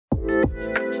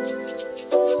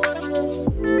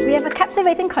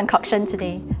captivating concoction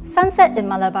today, Sunset in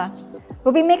Malabar.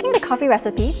 We'll be making the coffee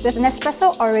recipe with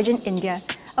Nespresso Origin India,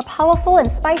 a powerful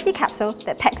and spicy capsule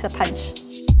that packs a punch.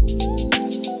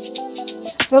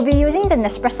 We'll be using the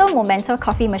Nespresso Momento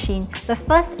coffee machine, the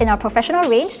first in our professional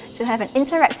range to have an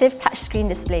interactive touchscreen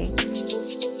display.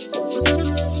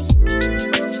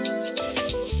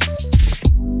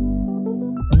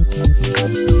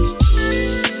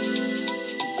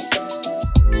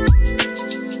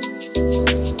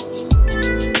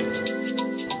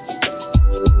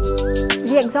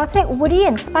 The exotic woody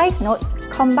and spice notes,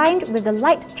 combined with the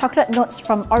light chocolate notes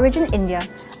from Origin India,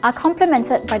 are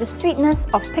complemented by the sweetness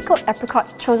of pickled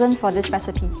apricot chosen for this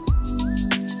recipe.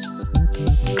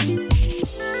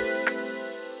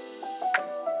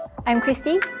 I'm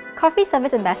Christy, Coffee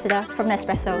Service Ambassador from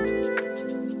Nespresso.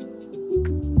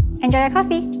 Enjoy your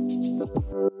coffee!